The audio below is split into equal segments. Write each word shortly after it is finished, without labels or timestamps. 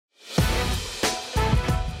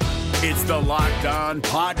It's the Locked On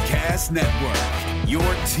Podcast Network, your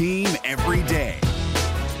team every day.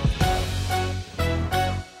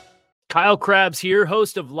 Kyle Krabs here,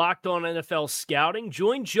 host of Locked On NFL Scouting.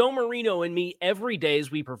 Join Joe Marino and me every day as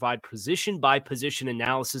we provide position-by-position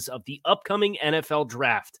analysis of the upcoming NFL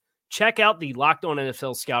Draft. Check out the Locked On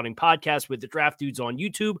NFL Scouting podcast with the Draft Dudes on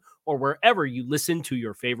YouTube or wherever you listen to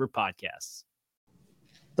your favorite podcasts.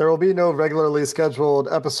 There will be no regularly scheduled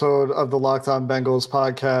episode of the Locked On Bengals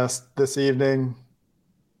podcast this evening.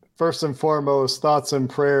 First and foremost, thoughts and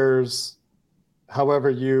prayers, however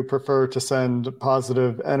you prefer to send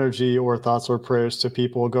positive energy or thoughts or prayers to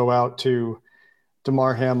people, go out to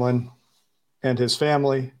Damar Hamlin and his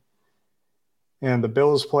family and the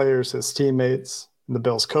Bills players, his teammates, and the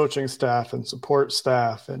Bills coaching staff and support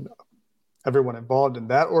staff and everyone involved in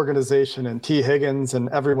that organization, and T. Higgins and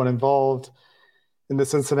everyone involved in the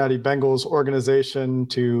Cincinnati Bengals organization,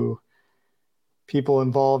 to people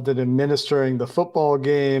involved in administering the football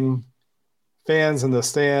game, fans in the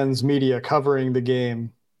stands, media covering the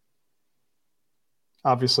game.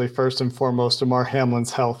 Obviously, first and foremost, Damar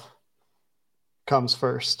Hamlin's health comes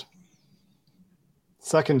first.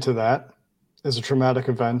 Second to that is a traumatic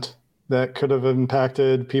event that could have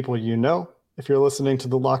impacted people you know. If you're listening to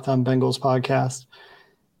the Locked On Bengals podcast,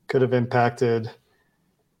 could have impacted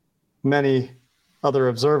many other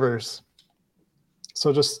observers.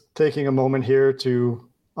 So just taking a moment here to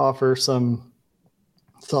offer some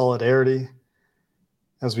solidarity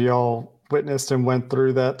as we all witnessed and went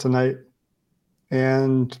through that tonight,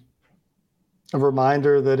 and a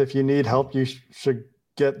reminder that if you need help, you should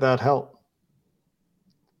get that help.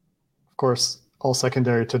 Of course, all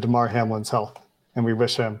secondary to Damar Hamlin's health, and we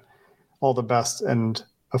wish him all the best and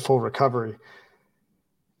a full recovery.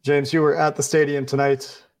 James, you were at the stadium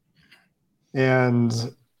tonight,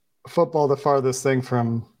 and football the farthest thing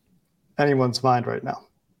from anyone's mind right now.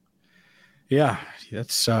 Yeah,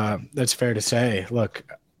 that's fair to say. Look,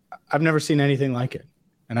 I've never seen anything like it,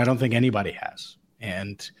 and I don't think anybody has.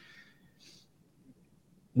 And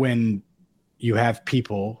when you have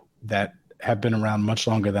people that have been around much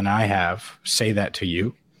longer than I have say that to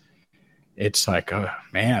you, it's like, oh,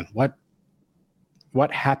 man, what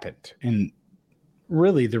happened? And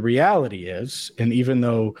really the reality is, and even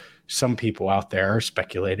though some people out there are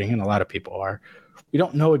speculating, and a lot of people are, we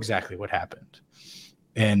don't know exactly what happened.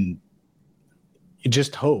 And you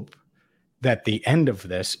just hope that the end of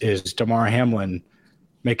this is Damar Hamlin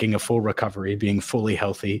making a full recovery, being fully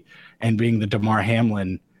healthy, and being the Damar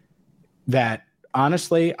Hamlin that,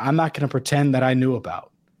 honestly, I'm not going to pretend that I knew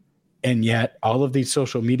about. And yet all of these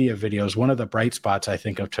social media videos, one of the bright spots I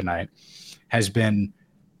think of tonight has been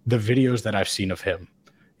the videos that I've seen of him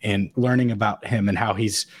and learning about him and how he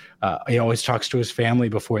always talks to his family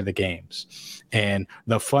before the games, and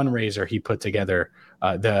the fundraiser he put together,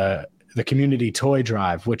 the community toy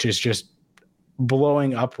drive, which is just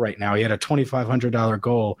blowing up right now. He had a $2,500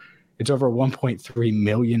 goal. It's over $1.3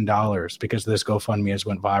 million because this GoFundMe has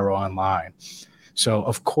went viral online. So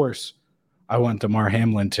of course I want Damar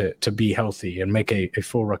Hamlin to be healthy and make a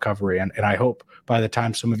full recovery. And I hope by the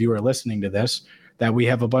time some of you are listening to this, that we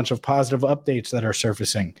have a bunch of positive updates that are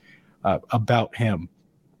surfacing about him.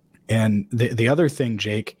 And the other thing,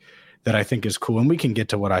 Jake, that I think is cool, and we can get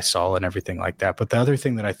to what I saw and everything like that, but the other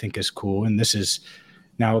thing that I think is cool, and this is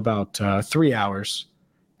now about 3 hours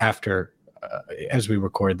after, as we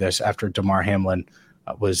record this, after Damar Hamlin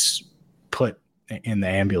was put in the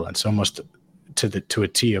ambulance, almost to a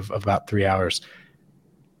T of about 3 hours.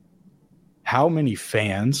 How many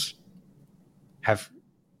fans have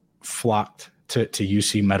flocked to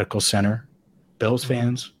UC Medical Center? Bills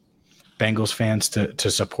fans, Bengals fans to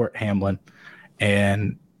support Hamlin.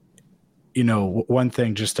 And, you know, one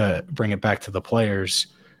thing, just to bring it back to the players,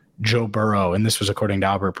 Joe Burrow, and this was according to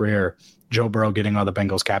Albert Breer, Joe Burrow getting all the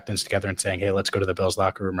Bengals captains together and saying, hey, let's go to the Bills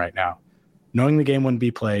locker room right now. Knowing the game wouldn't be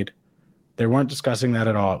played, they weren't discussing that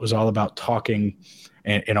at all. It was all about talking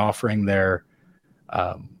and offering their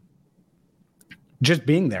just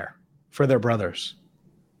being there for their brothers.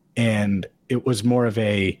 And it was more of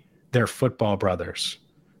they're football brothers.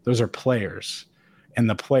 Those are players. And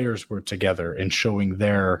the players were together and showing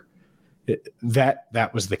that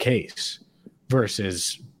was the case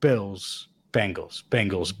versus Bills, Bengals,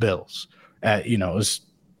 Bills. It was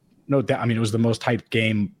no doubt. I mean, it was the most hyped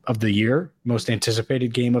game of the year, most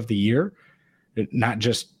anticipated game of the year, not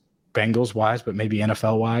just Bengals wise, but maybe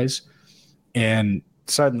NFL wise. And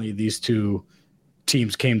suddenly these two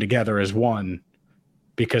teams came together as one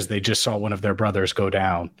because they just saw one of their brothers go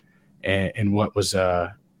down in what was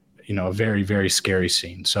a very, very scary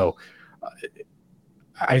scene. So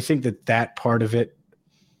I think that part of it,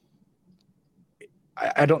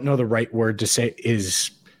 I don't know the right word to say,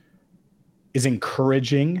 is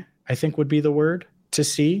encouraging, I think would be the word to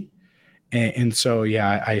see. And so,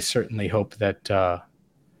 yeah, I certainly hope that,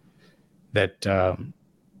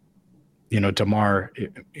 Damar,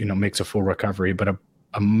 makes a full recovery. But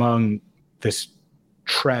among this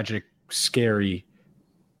tragic, scary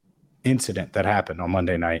incident that happened on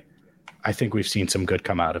Monday night, I think we've seen some good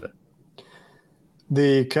come out of it.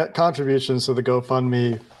 The contributions to the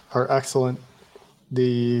GoFundMe are excellent.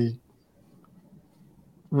 The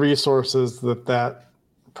resources that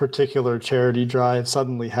particular charity drive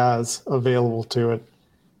suddenly has available to it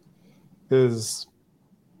is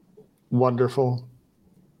wonderful.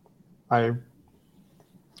 I,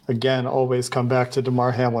 again, always come back to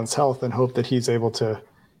Damar Hamlin's health and hope that he's able to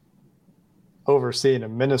oversee and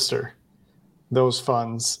administer those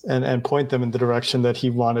funds and point them in the direction that he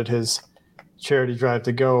wanted his charity drive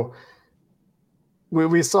to go.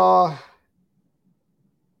 We saw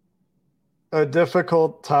a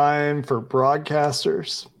difficult time for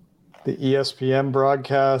broadcasters. The ESPN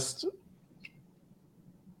broadcast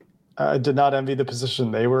did not envy the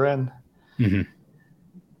position they were in. Mm-hmm.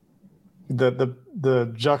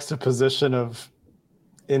 The juxtaposition of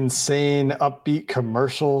insane upbeat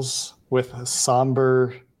commercials with a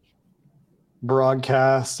somber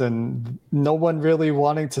broadcast and no one really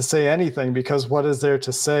wanting to say anything, because what is there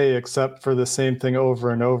to say except for the same thing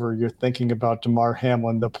over and over? You're thinking about Damar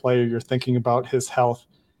Hamlin, the player. You're thinking about his health,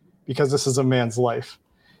 because this is a man's life.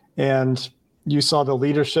 And you saw the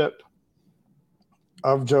leadership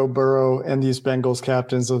of Joe Burrow and these Bengals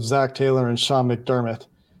captains of Zach Taylor and Sean McDermott.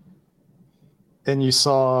 And you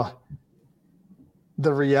saw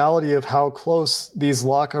the reality of how close these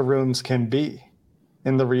locker rooms can be,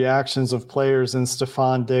 and the reactions of players, and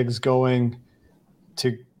Stephon Diggs going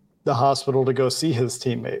to the hospital to go see his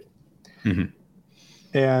teammate.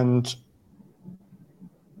 Mm-hmm. And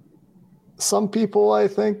some people, I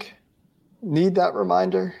think, need that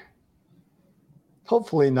reminder.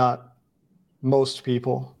 Hopefully not most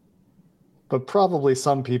people, but probably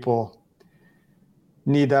some people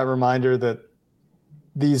need that reminder that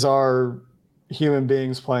these are human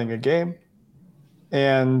beings playing a game.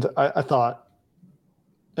 And I thought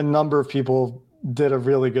a number of people did a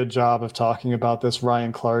really good job of talking about this.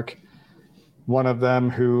 Ryan Clark, one of them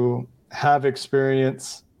who have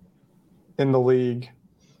experience in the league,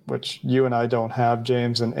 which you and I don't have,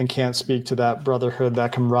 James, and can't speak to that brotherhood,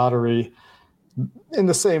 that camaraderie in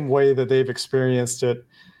the same way that they've experienced it.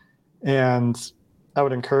 And I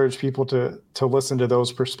would encourage people to listen to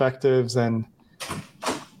those perspectives. And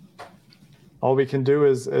all we can do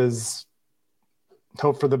is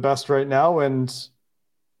hope for the best right now. And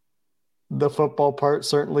the football part,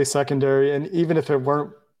 certainly secondary. And even if it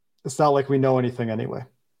weren't, it's not like we know anything anyway.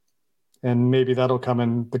 And maybe that'll come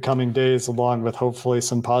in the coming days, along with hopefully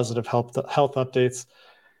some positive health updates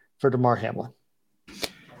for Damar Hamlin.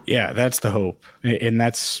 Yeah, that's the hope. And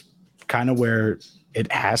that's kind of where it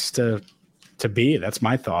has to be. That's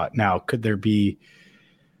my thought. Now, could there be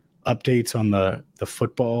updates on the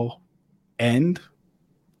football end?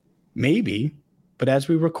 Maybe. But as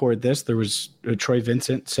we record this, there was Troy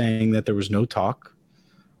Vincent saying that there was no talk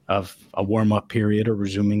of a warm-up period or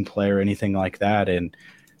resuming play or anything like that. And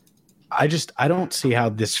I don't see how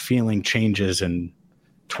this feeling changes in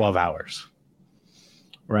 12 hours,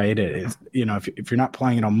 right? If you're not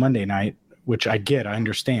playing it on Monday night, which I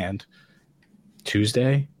understand,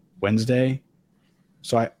 Tuesday, Wednesday.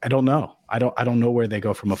 So I don't know. I don't know where they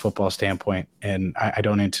go from a football standpoint. And I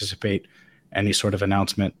don't anticipate any sort of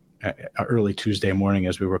announcement early Tuesday morning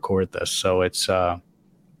as we record this. So it's from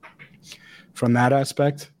that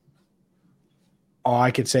aspect, all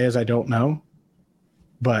I could say is I don't know.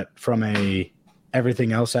 But from a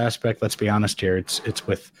everything else aspect, let's be honest here, it's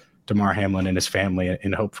with Damar Hamlin and his family,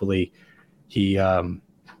 and hopefully we're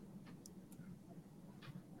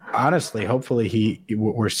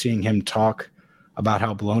seeing him talk about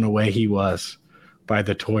how blown away he was by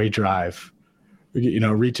the toy drive,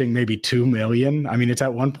 reaching maybe 2 million. I mean, it's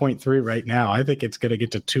at 1.3 right now. I think it's going to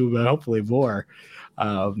get to 2, but hopefully more.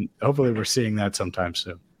 Hopefully we're seeing that sometime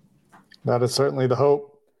soon. That is certainly the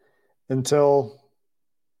hope. Until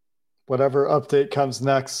whatever update comes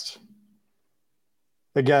next,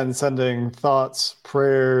 again, sending thoughts,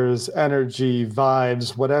 prayers, energy,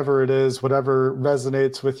 vibes, whatever it is, whatever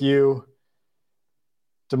resonates with you,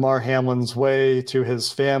 Damar Hamlin's way, to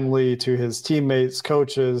his family, to his teammates,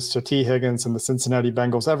 coaches, to T. Higgins and the Cincinnati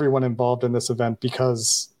Bengals, everyone involved in this event,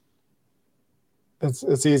 because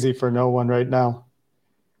it's easy for no one right now.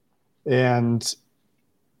 And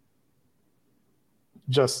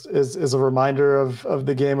just is a reminder of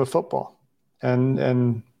the game of football.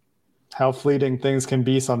 And how fleeting things can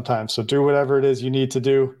be sometimes. So do whatever it is you need to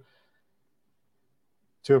do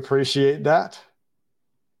to appreciate that.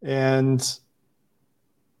 And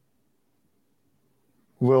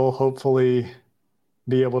we'll hopefully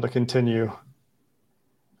be able to continue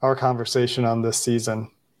our conversation on this season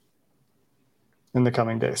in the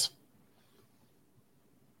coming days.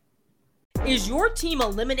 Is your team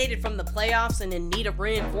eliminated from the playoffs and in need of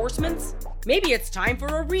reinforcements? Maybe it's time for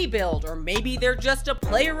a rebuild, or maybe they're just a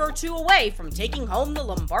player or two away from taking home the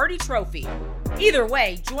Lombardi Trophy. Either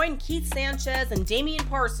way, join Keith Sanchez and Damian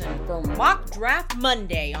Parson for Mock Draft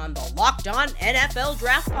Monday on the Locked On NFL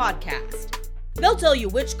Draft Podcast. They'll tell you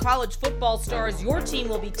which college football stars your team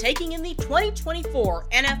will be taking in the 2024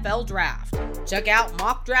 NFL Draft. Check out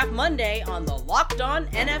Mock Draft Monday on the Locked On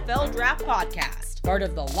NFL Draft Podcast, part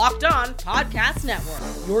of the Locked On Podcast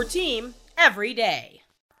Network, your team every day.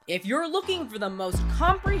 If you're looking for the most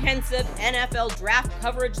comprehensive NFL draft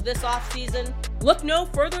coverage this offseason, look no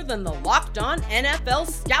further than the Locked On NFL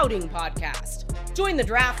Scouting Podcast. Join the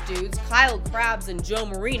draft dudes, Kyle Krabs and Joe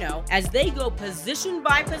Marino, as they go position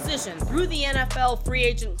by position through the NFL free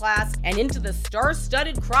agent class and into the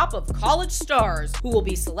star-studded crop of college stars who will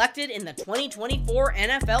be selected in the 2024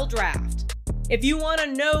 NFL Draft. If you want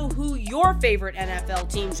to know who your favorite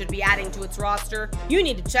NFL team should be adding to its roster, you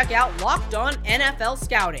need to check out Locked On NFL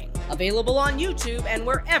Scouting, available on YouTube and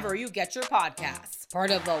wherever you get your podcasts.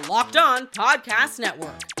 Part of the Locked On Podcast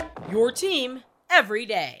Network, your team every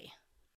day.